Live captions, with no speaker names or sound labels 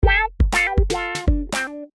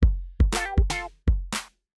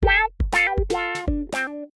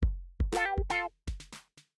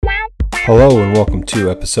Hello and welcome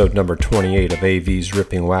to episode number 28 of AV's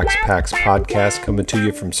Ripping Wax Packs podcast, coming to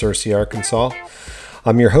you from Searcy, Arkansas.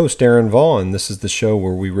 I'm your host, Aaron Vaughn. This is the show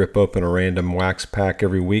where we rip open a random wax pack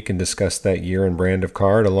every week and discuss that year and brand of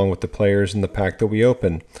card along with the players in the pack that we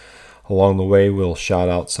open. Along the way, we'll shout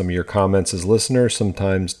out some of your comments as listeners,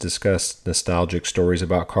 sometimes discuss nostalgic stories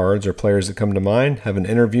about cards or players that come to mind, have an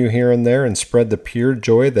interview here and there, and spread the pure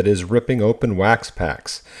joy that is ripping open wax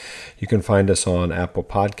packs. You can find us on Apple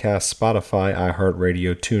Podcasts, Spotify,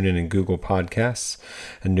 iHeartRadio, TuneIn, and Google Podcasts,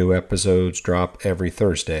 and new episodes drop every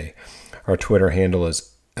Thursday. Our Twitter handle is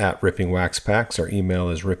 @RippingWaxPacks. Our email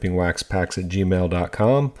is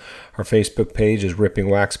rippingwaxpacks@gmail.com. Our Facebook page is Ripping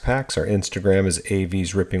Wax Packs. Our Instagram is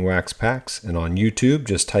AV's Ripping Wax Packs. And on YouTube,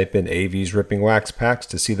 just type in AV's Ripping Wax Packs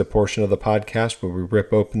to see the portion of the podcast where we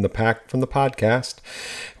rip open the pack from the podcast.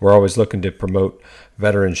 We're always looking to promote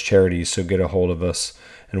veterans charities, so get a hold of us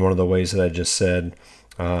in one of the ways that I just said,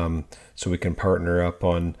 so we can partner up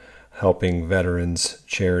on helping veterans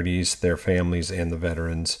charities, their families, and the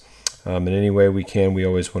veterans. In any way we can, we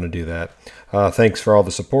always want to do that. Thanks for all the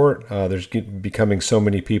support. There's becoming so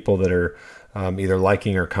many people that are either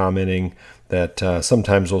liking or commenting that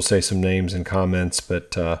sometimes we'll say some names in comments,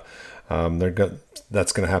 but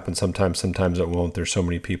that's going to happen sometimes. Sometimes it won't. There's so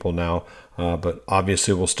many people now. But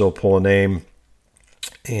obviously we'll still pull a name,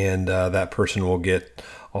 and that person will get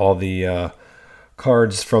all the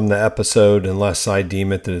cards from the episode unless I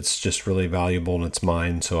deem it that it's just really valuable and it's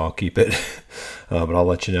mine, so I'll keep it. But I'll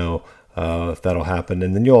let you know if that'll happen.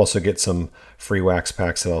 And then you'll also get some free wax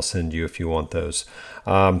packs that I'll send you if you want those.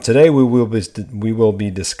 Today we will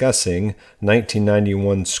be discussing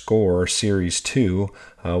 1991 Score Series 2.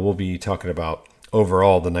 We'll be talking about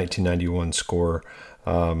overall the 1991 Score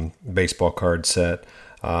baseball card set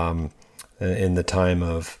in the time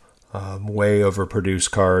of way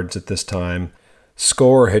overproduced cards at this time.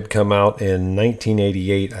 Score had come out in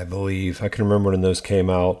 1988, I believe. I can remember when those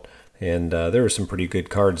came out, and there were some pretty good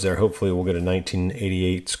cards there. Hopefully we'll get a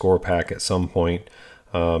 1988 Score pack at some point.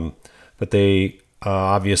 But they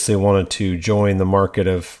obviously wanted to join the market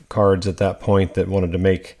of cards at that point that wanted to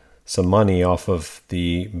make some money off of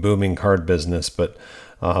the booming card business, but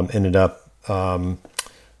ended up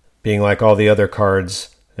being like all the other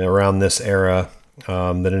cards around this era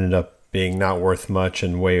that ended up being not worth much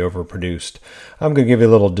and way overproduced. I'm going to give you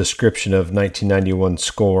a little description of 1991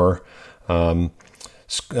 Score.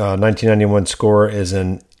 1991 Score is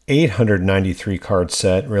an 893 card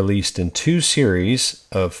set released in two series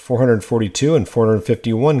of 442 and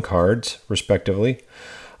 451 cards, respectively.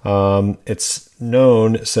 It's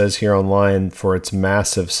known, it says here online, for its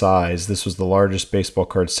massive size. This was the largest baseball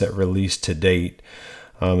card set released to date.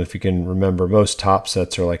 If you can remember, most top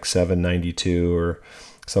sets are like 792 or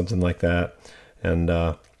something like that. And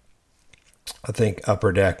I think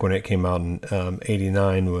Upper Deck, when it came out in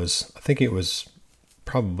 89, I think it was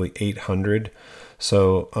probably 800.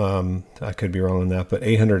 So I could be wrong on that, but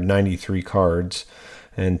 893 cards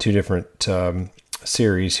and two different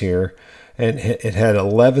series here. And it had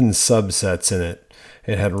 11 subsets in it.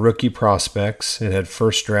 It had rookie prospects. It had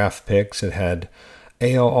first draft picks. It had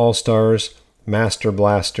AL All-Stars, Master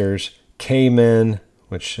Blasters, K-Men,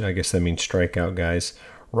 which I guess that means strikeout guys,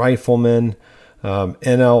 Riflemen,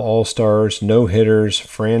 NL All-Stars, no-hitters,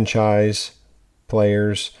 franchise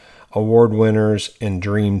players, award winners, and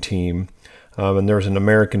Dream Team. And there was an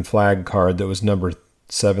American flag card that was number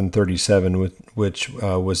 737, which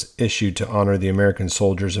was issued to honor the American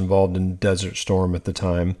soldiers involved in Desert Storm at the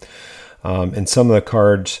time. And some of the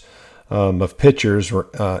cards of pitchers were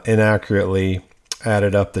inaccurately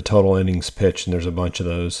added up the total innings pitched, and there's a bunch of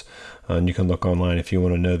those. And you can look online if you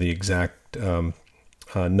want to know the exact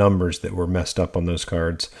numbers that were messed up on those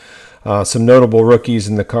cards. Some notable rookies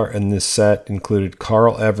in this set included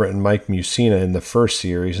Carl Everett and Mike Mussina in the first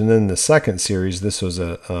series, and then in the second series, this was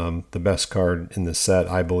the best card in the set,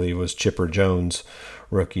 I believe, was Chipper Jones,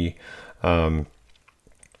 rookie, and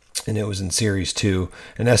it was in Series 2.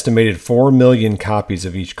 An estimated 4 million copies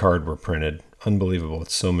of each card were printed. Unbelievable!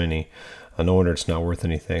 It's so many. No wonder it's not worth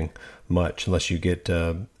anything much unless you get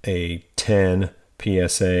a 10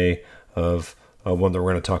 PSA of one that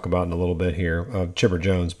we're going to talk about in a little bit here, Chipper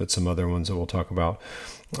Jones, but some other ones that we'll talk about.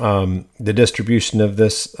 The distribution of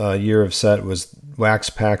this year of set was wax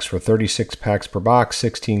packs for 36 packs per box,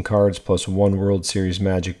 16 cards plus one World Series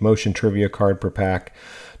Magic Motion Trivia card per pack,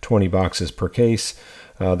 20 boxes per case.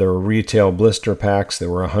 There were retail blister packs. There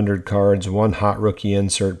were 100 cards, one hot rookie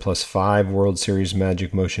insert plus 5 World Series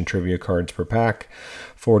Magic Motion Trivia cards per pack,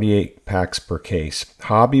 48 packs per case.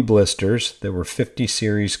 Hobby blisters, there were 50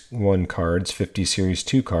 Series 1 cards, 50 Series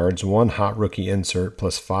 2 cards, 1 Hot Rookie insert,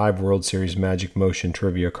 plus 5 World Series Magic Motion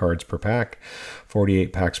Trivia cards per pack,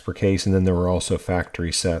 48 packs per case, and then there were also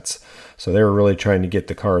factory sets. So they were really trying to get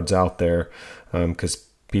the cards out there because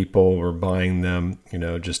people were buying them,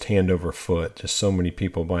 just hand over foot. Just so many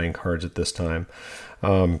people buying cards at this time.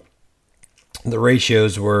 The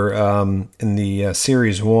ratios were in the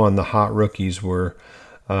Series 1, the Hot Rookies were,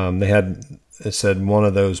 it said one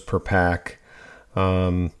of those per pack.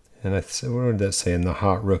 And I said, what did that say in the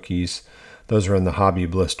Hot Rookies? Those are in the hobby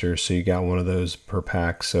blisters, so you got one of those per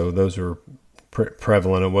pack. So those were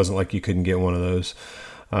prevalent. It wasn't like you couldn't get one of those.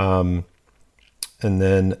 And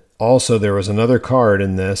then also there was another card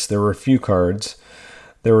in this. There were a few cards.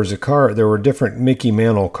 There were different Mickey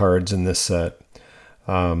Mantle cards in this set.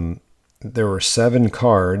 There were 7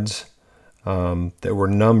 cards that were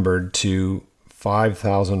numbered to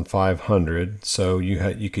 5,500. So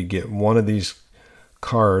you could get one of these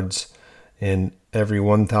cards in every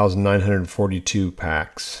 1,942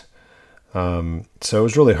 packs. So it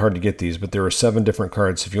was really hard to get these, but there were 7 different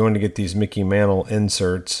cards. If you wanted to get these Mickey Mantle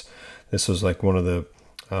inserts, this was like one of the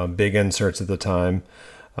big inserts at the time.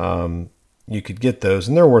 You could get those,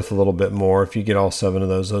 and they're worth a little bit more. If you get all 7 of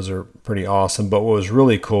those are pretty awesome. But what was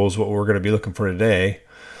really cool is what we're going to be looking for today,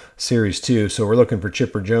 Series 2. So we're looking for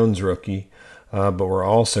Chipper Jones rookie, but we're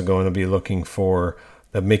also going to be looking for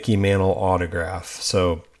the Mickey Mantle autograph.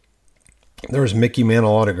 So there's Mickey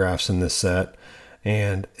Mantle autographs in this set,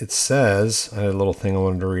 and it says, I had a little thing I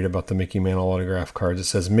wanted to read about the Mickey Mantle autograph cards. It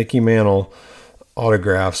says Mickey Mantle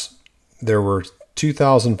autographs. There were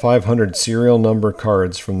 2,500 serial number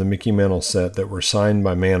cards from the Mickey Mantle set that were signed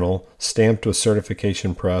by Mantle, stamped with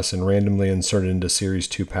certification press, and randomly inserted into Series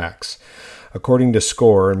 2 packs. According to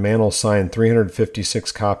Score, Mantle signed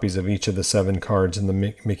 356 copies of each of the 7 cards in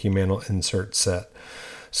the Mickey Mantle insert set.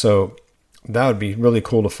 So that would be really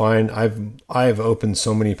cool to find. I've opened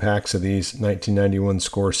so many packs of these 1991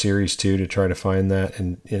 Score Series 2 to try to find that,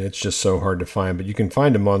 and it's just so hard to find. But you can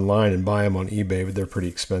find them online and buy them on eBay, but they're pretty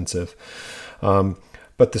expensive.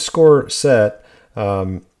 But the Score set,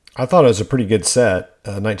 I thought it was a pretty good set,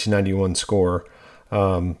 1991 Score.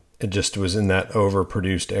 It just was in that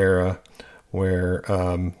overproduced era where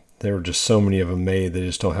there were just so many of them made, they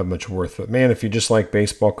just don't have much worth. But man, if you just like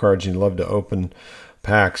baseball cards and you love to open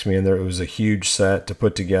packs, man, it was a huge set to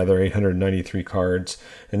put together, 893 cards,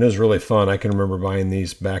 and it was really fun. I can remember buying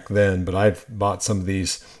these back then, but I've bought some of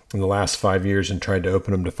these in the last 5 years and tried to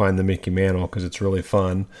open them to find the Mickey Mantle because it's really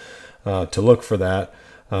fun to look for that.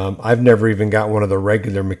 I've never even got one of the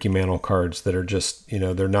regular Mickey Mantle cards that are just,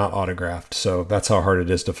 they're not autographed. So that's how hard it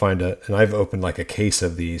is to find and I've opened like a case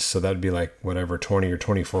of these. So that'd be like whatever, 20 or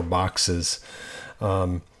 24 boxes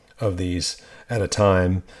of these at a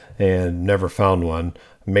time, and never found one.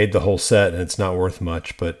 Made the whole set and it's not worth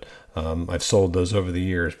much, but I've sold those over the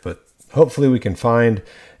years. But hopefully we can find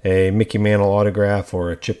a Mickey Mantle autograph or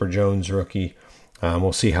a Chipper Jones rookie.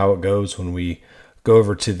 We'll see how it goes when we go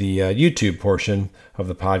over to the YouTube portion of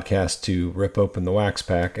the podcast to rip open the wax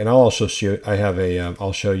pack. And I'll also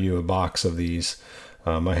I'll show you a box of these.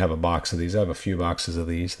 I have a box of these. I have a few boxes of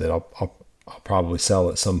these that I'll probably sell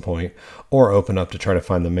at some point or open up to try to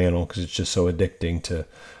find the Mantle, because it's just so addicting to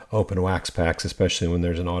open wax packs, especially when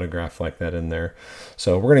there's an autograph like that in there.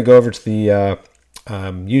 So we're going to go over to the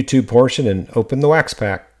YouTube portion and open the wax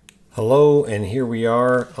pack. Hello, and here we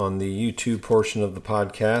are on the YouTube portion of the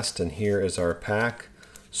podcast, and here is our pack,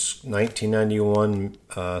 1991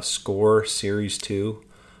 Score Series 2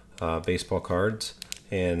 baseball cards.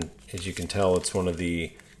 And as you can tell, it's one of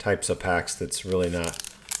the types of packs that's really not,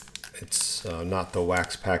 it's not the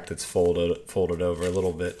wax pack that's folded over, a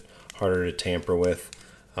little bit harder to tamper with.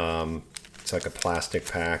 It's like a plastic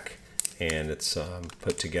pack, and it's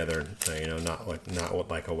put together, not what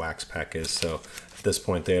like a wax pack is. So at this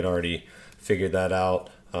point, they had already figured that out.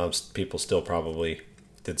 People still probably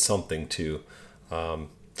did something to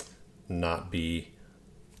not be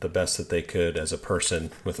the best that they could as a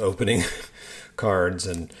person with opening cards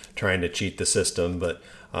and trying to cheat the system. But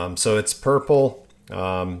so it's purple.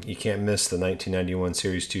 You can't miss the 1991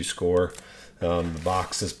 Series 2 Score. The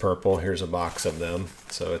box is purple. Here's a box of them.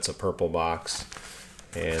 So it's a purple box,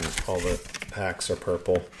 and all the packs are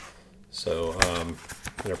purple. So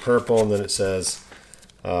they're purple, and then it says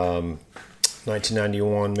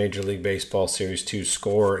 1991 Major League Baseball Series 2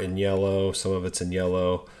 Score in yellow. Some of it's in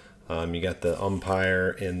yellow. You got the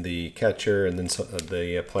umpire and the catcher, and then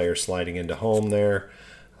the player sliding into home there,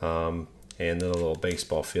 and then a little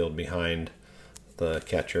baseball field behind the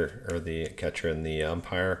catcher and the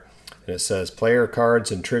umpire. And it says player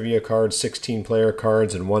cards and trivia cards, 16 player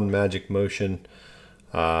cards and 1 Magic Motion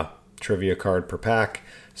trivia card per pack.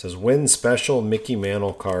 It says win special Mickey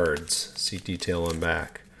Mantle cards. See detail on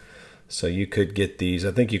back. So you could get these.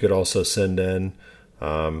 I think you could also send in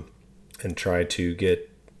and try to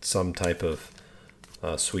get some type of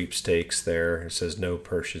sweepstakes there. It says no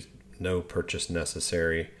purchase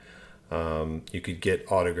necessary. You could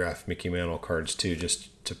get autographed Mickey Mantle cards too, just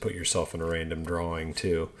to put yourself in a random drawing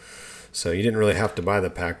too. So you didn't really have to buy the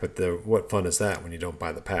pack, but what fun is that when you don't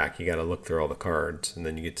buy the pack? You got to look through all the cards, and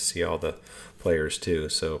then you get to see all the players too.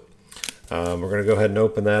 So we're going to go ahead and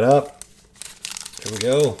open that up. Here we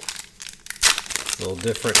go. A little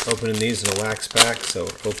different opening these in a wax pack, so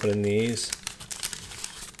we're opening these.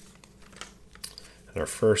 And our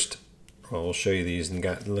first, well, we'll show you these, and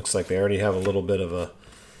it looks like they already have a little bit of a,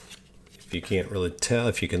 if you can't really tell,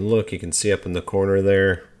 if you can look, you can see up in the corner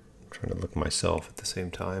there. I'm trying to look myself at the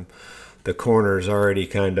same time. The corner's already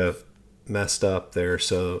kind of messed up there,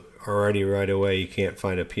 so already right away you can't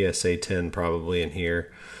find a PSA 10 probably in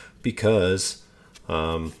here because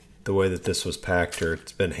the way that this was packed or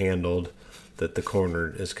it's been handled, that the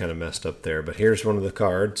corner is kind of messed up there. But here's one of the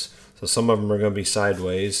cards. So some of them are going to be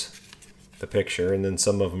sideways, the picture, and then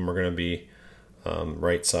some of them are going to be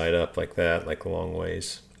right side up like that, like long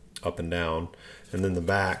ways up and down. And then the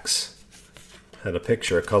backs had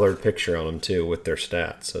a colored picture on them too with their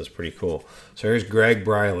stats. So it's pretty cool. So here's Greg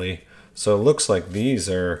Briley. So it looks like these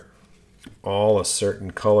are all a certain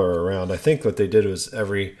color around. I think what they did was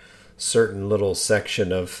every certain little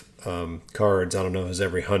section of cards, I don't know if it was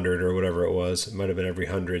every 100 or whatever it was. It might have been every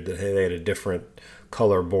 100 that they had a different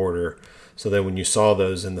color border. So then when you saw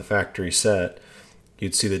those in the factory set,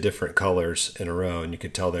 you'd see the different colors in a row, and you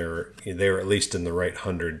could tell they were at least in the right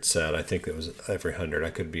 100 set. I think it was every 100. I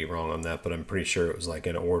could be wrong on that, but I'm pretty sure it was like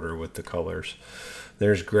in order with the colors.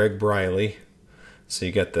 There's Greg Briley. So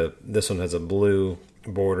you got this one has a blue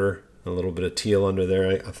border, a little bit of teal under there.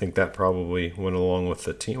 I think that probably went along with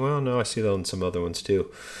the team. Well, no, I see that on some other ones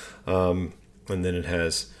too. And then it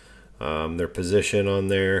has their position on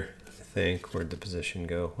there. I think, where'd the position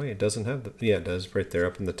go? Wait, it doesn't have yeah, it does right there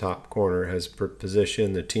up in the top corner. It has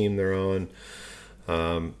position, the team they're on.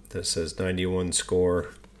 That says 91 score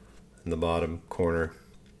in the bottom corner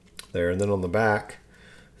there. And then on the back,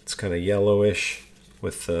 it's kind of yellowish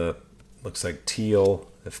with looks like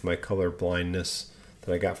teal, if my color blindness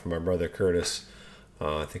that I got from my brother Curtis.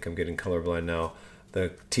 I think I'm getting colorblind now.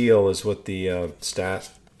 The teal is what the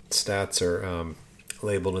stats are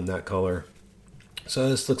labeled in that color. So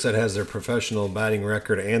this looks like it has their professional batting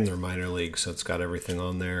record and their minor league. So it's got everything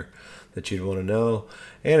on there that you'd want to know.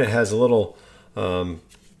 And it has a little, and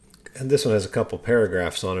this one has a couple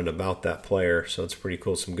paragraphs on it about that player. So it's pretty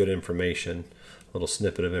cool. Some good information, a little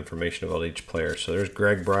snippet of information about each player. So there's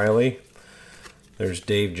Greg Briley. There's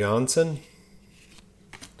Dave Johnson.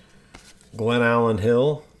 Glenn Allen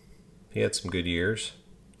Hill. He had some good years.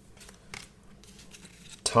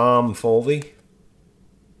 Tom Foley.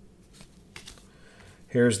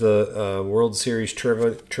 Here's the World Series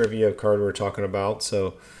trivia card we're talking about.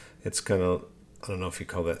 So it's kind of, I don't know if you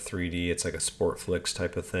call that 3D. It's like a Sport Flicks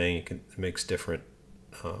type of thing. It makes different.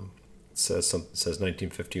 It says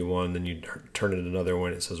 1951. Then you turn it another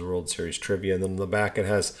one. It says World Series trivia, and then on the back it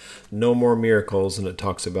has no more miracles, and it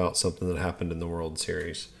talks about something that happened in the World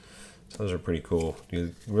Series. So those are pretty cool.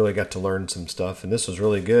 You really got to learn some stuff, and this was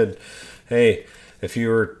really good. Hey, if you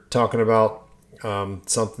were talking about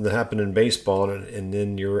something that happened in baseball, and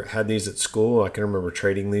then you had these at school. I can remember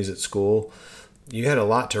trading these at school. You had a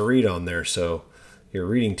lot to read on there, so your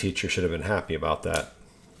reading teacher should have been happy about that.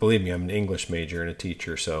 Believe me, I'm an English major and a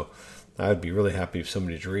teacher, so I would be really happy if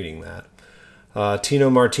somebody's reading that. Tino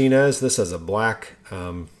Martinez. This has a black.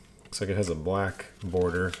 Looks like it has a black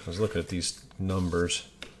border. I was looking at these numbers.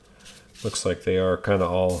 Looks like they are kind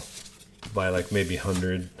of all by like maybe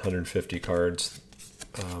 100, 150 cards.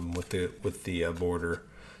 With the border.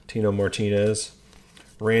 Tino Martinez,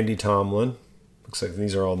 Randy Tomlin. Looks like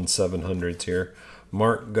these are all in 700s here.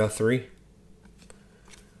 Mark Guthrie.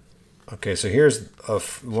 Okay, so here's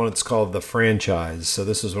one that's called the franchise. So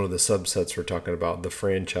this is one of the subsets we're talking about, the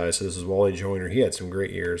franchise. So this is Wally Joyner. He had some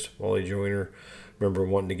great years. Wally Joyner, remember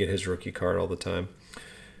wanting to get his rookie card all the time.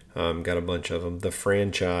 Got a bunch of them. The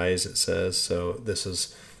franchise, it says. So this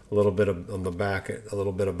is a little bit on the back, a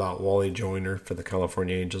little bit about Wally Joyner for the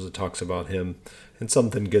California Angels. It talks about him and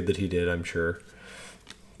something good that he did, I'm sure.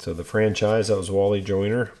 So the franchise, that was Wally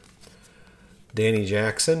Joyner. Danny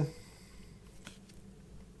Jackson.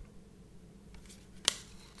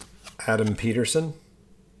 Adam Peterson.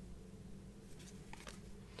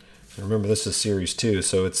 And remember, this is Series 2,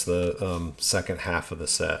 so it's the second half of the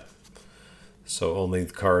set. So only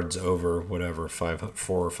cards over whatever, 4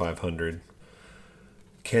 or 500.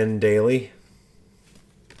 Ken Daly.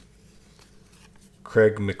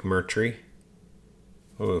 Craig McMurtry.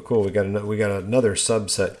 Oh, cool. We got another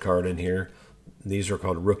subset card in here. These are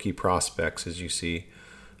called rookie prospects, as you see.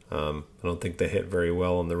 I don't think they hit very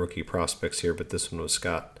well on the rookie prospects here, but this one was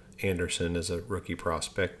Scott Anderson as a rookie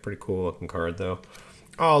prospect. Pretty cool looking card, though.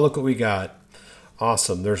 Oh, look what we got.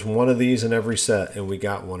 Awesome. There's one of these in every set, and we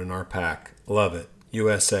got one in our pack. Love it.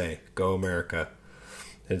 USA. Go America.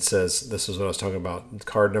 It says, this is what I was talking about,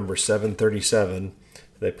 card number 737.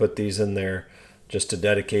 They put these in there just to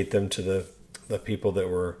dedicate them to the people that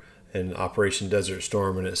were in Operation Desert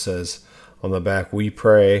Storm. And it says on the back, we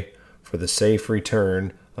pray for the safe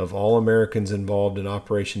return of all Americans involved in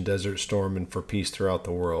Operation Desert Storm and for peace throughout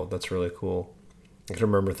the world. That's really cool. I can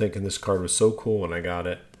remember thinking this card was so cool when I got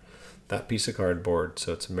it. That piece of cardboard.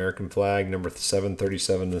 So it's American flag, number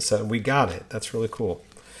 737. And we got it. That's really cool.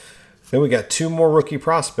 Then we got two more rookie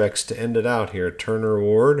prospects to end it out here. Turner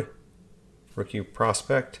Ward, rookie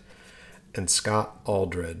prospect, and Scott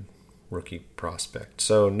Aldred, rookie prospect.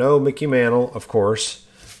 So no Mickey Mantle, of course,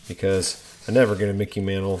 because I never get a Mickey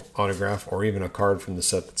Mantle autograph or even a card from the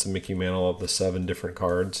set that's a Mickey Mantle of the 7 different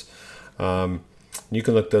cards. You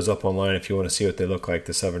can look those up online if you want to see what they look like,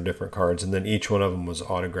 the 7 different cards. And then each one of them was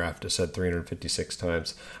autographed, it said 356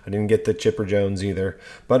 times. I didn't get the Chipper Jones either,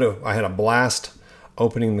 but I had a blast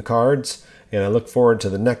opening the cards, and I look forward to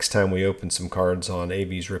the next time we open some cards on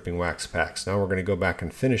AV's Ripping Wax Packs. Now we're going to go back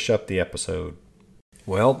and finish up the episode.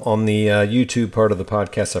 Well, on the YouTube part of the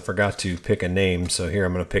podcast, I forgot to pick a name, so here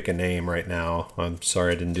I'm going to pick a name right now. I'm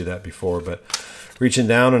sorry I didn't do that before, but reaching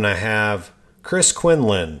down and I have Chris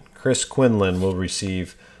Quinlan. Chris Quinlan will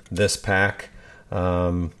receive this pack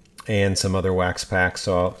and some other wax packs.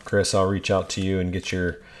 So, Chris, I'll reach out to you and get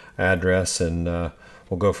your address, and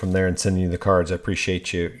we'll go from there and send you the cards. I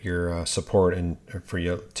appreciate your support and for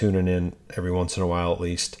you tuning in every once in a while at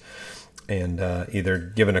least, and either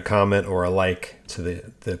giving a comment or a like to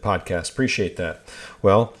the podcast. Appreciate that.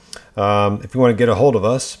 Well, if you want to get a hold of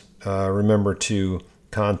us, remember to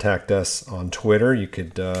contact us on Twitter. You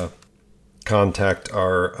could contact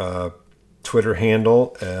our Twitter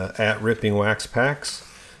handle at Ripping Wax Packs.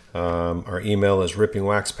 Our email is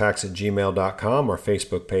rippingwaxpacks@gmail.com. Our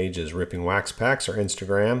Facebook page is Ripping Wax Packs. Our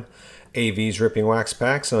Instagram, AV's Ripping Wax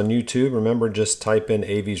Packs. On YouTube, remember, just type in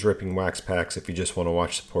AV's Ripping Wax Packs if you just want to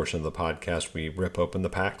watch the portion of the podcast. We rip open the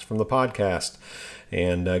packs from the podcast.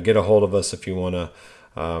 And get a hold of us if you want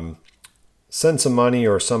to send some money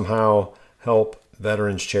or somehow help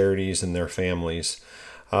veterans charities and their families.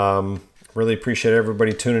 Really appreciate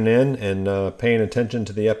everybody tuning in and paying attention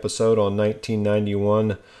to the episode on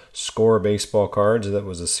 1991 Score baseball cards. That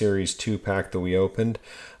was a Series 2 pack that we opened.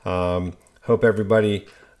 Hope everybody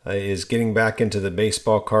is getting back into the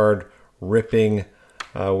baseball card ripping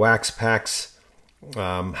wax packs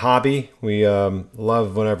hobby. We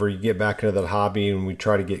love whenever you get back into that hobby, and we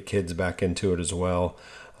try to get kids back into it as well.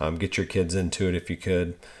 Get your kids into it if you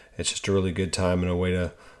could. It's just a really good time and a way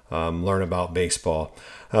to learn about baseball.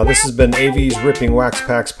 This has been AV's Ripping Wax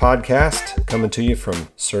Packs podcast, coming to you from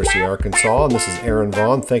Searcy, Arkansas. And this is Aaron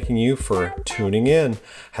Vaughn thanking you for tuning in.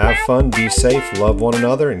 Have fun, be safe, love one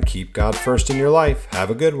another, and keep God first in your life. Have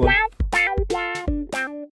a good one.